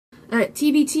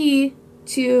TBT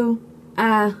to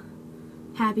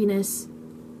happiness.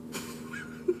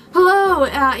 Hello,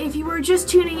 if you were just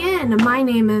tuning in, my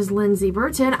name is Lindsay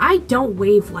Burton. I don't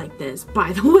wave like this,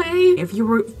 by the way. If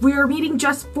we are meeting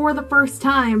just for the first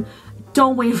time,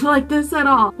 don't wave like this at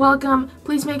all. Welcome.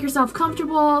 Please make yourself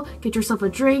comfortable. Get yourself a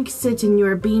drink. Sit in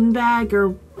your beanbag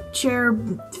or chair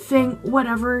thing,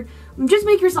 whatever. Just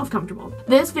make yourself comfortable.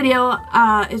 This video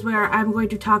is where I'm going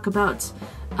to talk about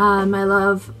my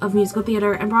love of musical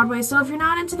theater and Broadway. So if you're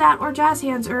not into that or jazz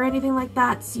hands or anything like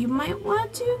that, you might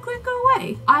want to click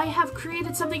away. I have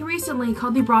created something recently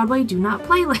called the Broadway Do Not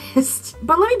playlist.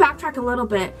 But let me backtrack a little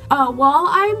bit. While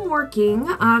I'm working,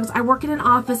 I work in an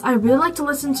office, I really like to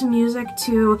listen to music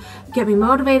to get me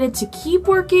motivated to keep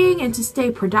working and to stay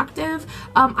productive.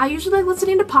 I usually like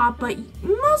listening to pop, but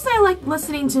mostly I like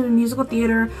listening to musical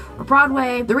theater or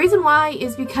Broadway. The reason why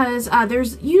is because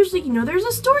there's usually, there's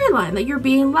a storyline that you're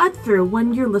being led through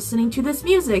when you're listening to this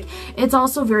music. It's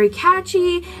also very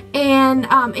catchy, and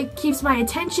it keeps my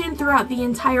attention throughout the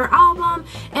entire album,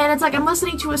 and it's like I'm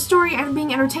listening to a story, I'm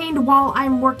being entertained while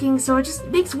I'm working, so it just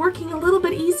makes working a little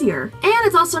bit easier. And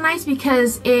it's also nice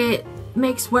because it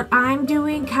makes what I'm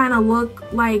doing kind of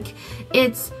look like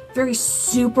it's very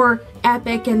super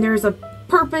epic and there's a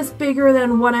purpose bigger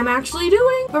than what I'm actually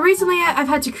doing. But recently I've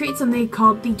had to create something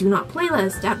called the Do Not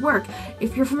playlist at work.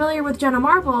 If you're familiar with Jenna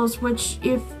Marbles, which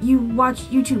if you watch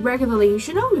YouTube regularly, you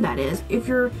should know who that is. If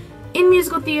you're in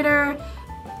musical theater,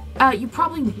 you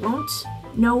probably won't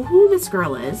know who this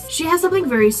girl is. She has something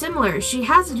very similar. She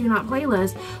has a Do Not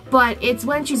playlist, but it's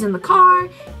when she's in the car,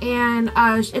 and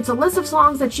it's a list of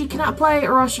songs that she cannot play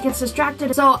or else she gets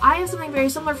distracted. So I have something very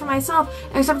similar for myself,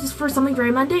 except it's for something very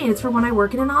mundane. It's for when I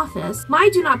work in an office. My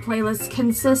Do Not playlist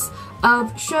consists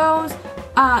of shows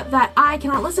that I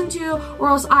cannot listen to, or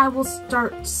else I will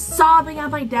start sobbing at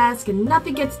my desk and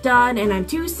nothing gets done and I'm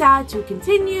too sad to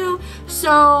continue.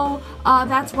 So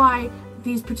that's why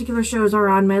these particular shows are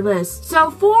on my list. So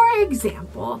for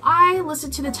example, I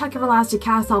listened to the Tuck Everlasting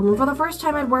cast album for the first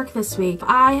time at work this week.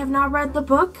 I have not read the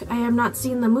book, I have not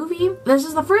seen the movie. This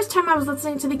is the first time I was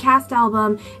listening to the cast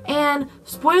album, and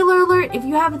spoiler alert, if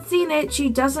you haven't seen it, she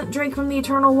doesn't drink from the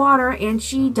eternal water and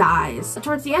she dies.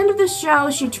 Towards the end of the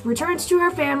show, she returns to her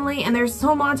family, and there's this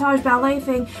whole montage ballet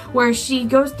thing where she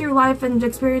goes through life and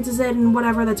experiences it and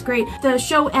whatever, that's great. The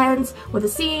show ends with a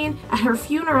scene at her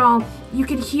funeral. You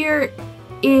could hear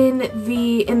in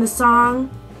the song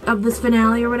of this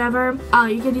finale or whatever,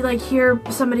 you could like hear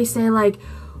somebody say like,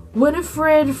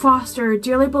 Winifred Foster,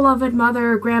 dearly beloved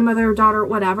mother, grandmother, daughter,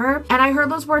 whatever. And I heard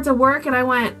those words at work and I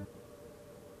went,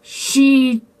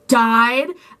 she died,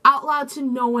 out loud to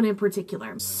no one in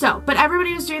particular. So, but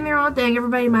everybody was doing their own thing,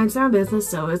 everybody minds their own business,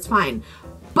 so it's fine.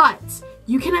 But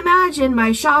you can imagine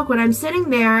my shock when I'm sitting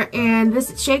there and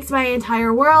this shakes my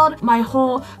entire world. My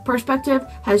whole perspective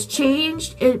has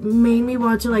changed. It made me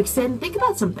want to like sit and think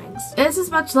about some things. This is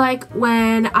much like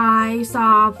when I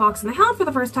saw Fox and the Hound for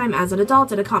the first time as an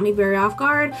adult, and it caught me very off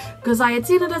guard because I had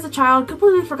seen it as a child,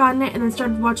 completely forgotten it, and then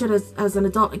started watching it as an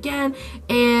adult again,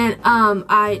 and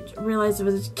I realized it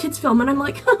was a kid's film, and I'm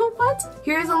like, what?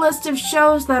 Here's a list of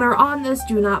shows that are on this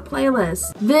Do Not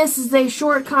playlist. This is a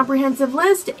short, comprehensive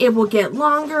list. It will get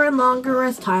longer and longer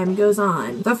as time goes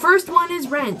on. The first one is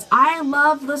Rent. I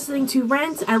love listening to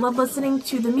Rent. I love listening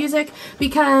to the music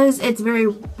because it's very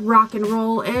rock and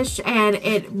roll-ish, and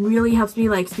it really helps me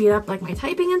like speed up like my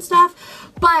typing and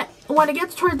stuff. But when it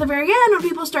gets towards the very end, when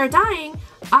people start dying,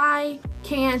 I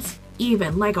can't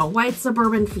even, like a white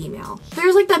suburban female.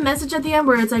 There's like that message at the end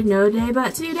where it's like, no day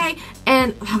but today,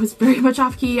 and that was very much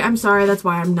off key. I'm sorry, that's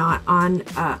why I'm not on,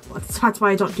 that's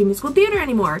why I don't do musical theater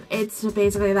anymore. It's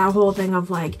basically that whole thing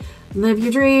of like, live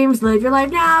your dreams, live your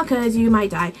life now, cause you might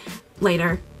die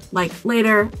later. Like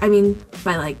later, I mean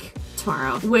by like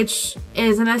tomorrow, which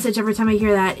is a message every time I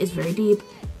hear that is very deep,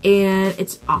 and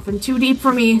it's often too deep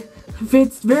for me.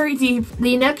 It's very deep.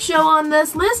 The next show on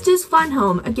this list is Fun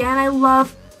Home. Again, I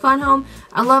love Fun Home.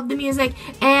 I love the music,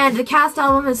 and the cast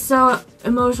album is so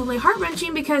emotionally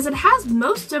heart-wrenching because it has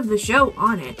most of the show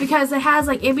on it. Because it has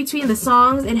like in between the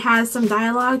songs, it has some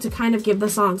dialogue to kind of give the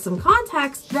song some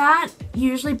context. That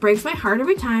usually breaks my heart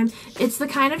every time. It's the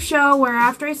kind of show where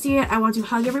after I see it, I want to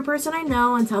hug every person I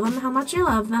know and tell them how much I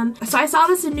love them. So I saw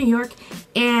this in New York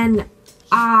and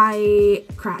I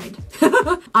cried.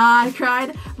 I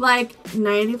cried like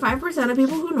 95% of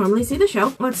people who normally see the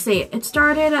show. Let's see, it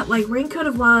started at like Raincoat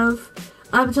of Love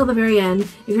up until the very end.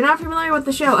 If you're not familiar with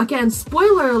the show, again,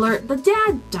 spoiler alert, the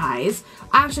dad dies.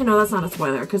 Actually, no, that's not a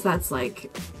spoiler because that's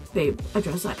like they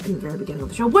address that in the very beginning of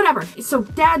the show. Whatever. So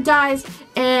dad dies,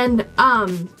 and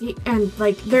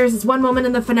like there's this one moment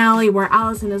in the finale where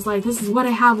Allison is like, this is what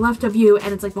I have left of you,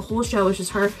 and it's like the whole show is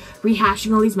just her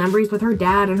rehashing all these memories with her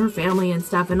dad and her family and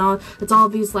stuff, and it's all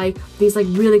these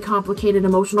really complicated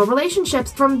emotional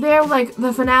relationships. From there, like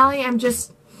the finale, I'm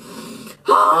just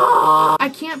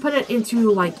I can't put it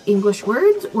into like English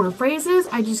words or phrases.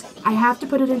 I have to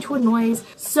put it into a noise.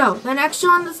 So the next show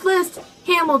on this list,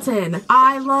 Hamilton.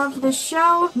 I love this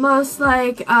show. Most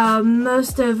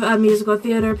of musical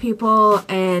theater people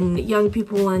and young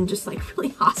people and just like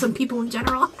really awesome people in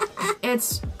general.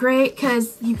 It's great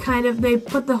because they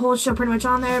put the whole show pretty much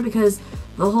on there because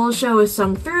the whole show is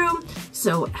sung through,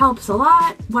 so it helps a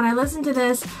lot. When I listen to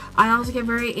this, I also get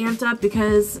very amped up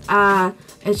because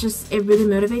it really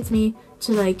motivates me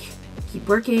to like keep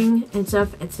working and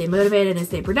stuff and stay motivated and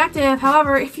stay productive.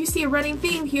 However, if you see a running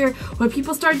theme here, when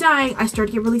people start dying, I start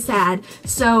to get really sad.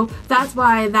 So that's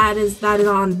why that is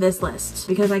on this list,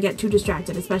 because I get too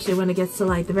distracted, especially when it gets to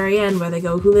like the very end where they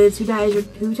go, who lives, who dies,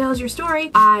 who tells your story.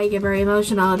 I get very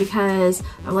emotional because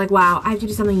I'm like, wow, I have to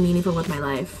do something meaningful with my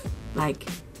life. Like,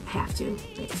 I have to,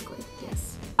 basically,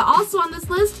 yes. Also on this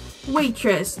list,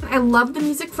 Waitress. I love the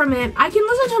music from it. I can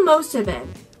listen to most of it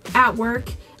at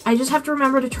work. I just have to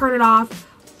remember to turn it off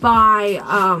by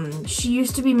She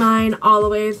Used to Be Mine all the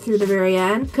way through the very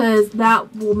end, because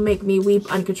that will make me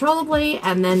weep uncontrollably,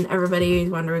 and then everybody is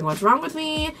wondering what's wrong with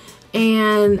me,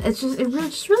 and it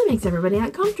really makes everybody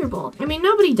uncomfortable. I mean,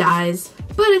 nobody dies,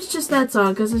 but it's just that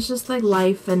song because it's just like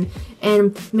life, and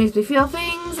it makes me feel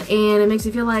things, and it makes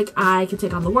me feel like I can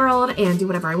take on the world and do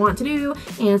whatever I want to do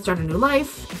and start a new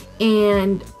life,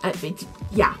 and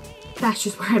yeah. That's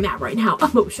just where I'm at right now,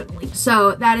 emotionally.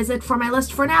 So that is it for my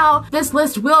list for now. This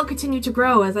list will continue to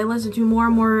grow as I listen to more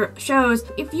and more shows.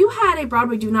 If you had a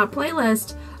Broadway Do Not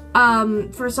playlist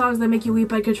for songs that make you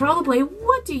weep uncontrollably,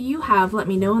 what do you have? Let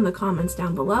me know in the comments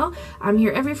down below. I'm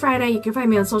here every Friday. You can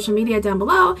find me on social media down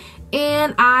below,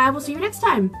 and I will see you next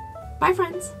time. Bye,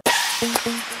 friends.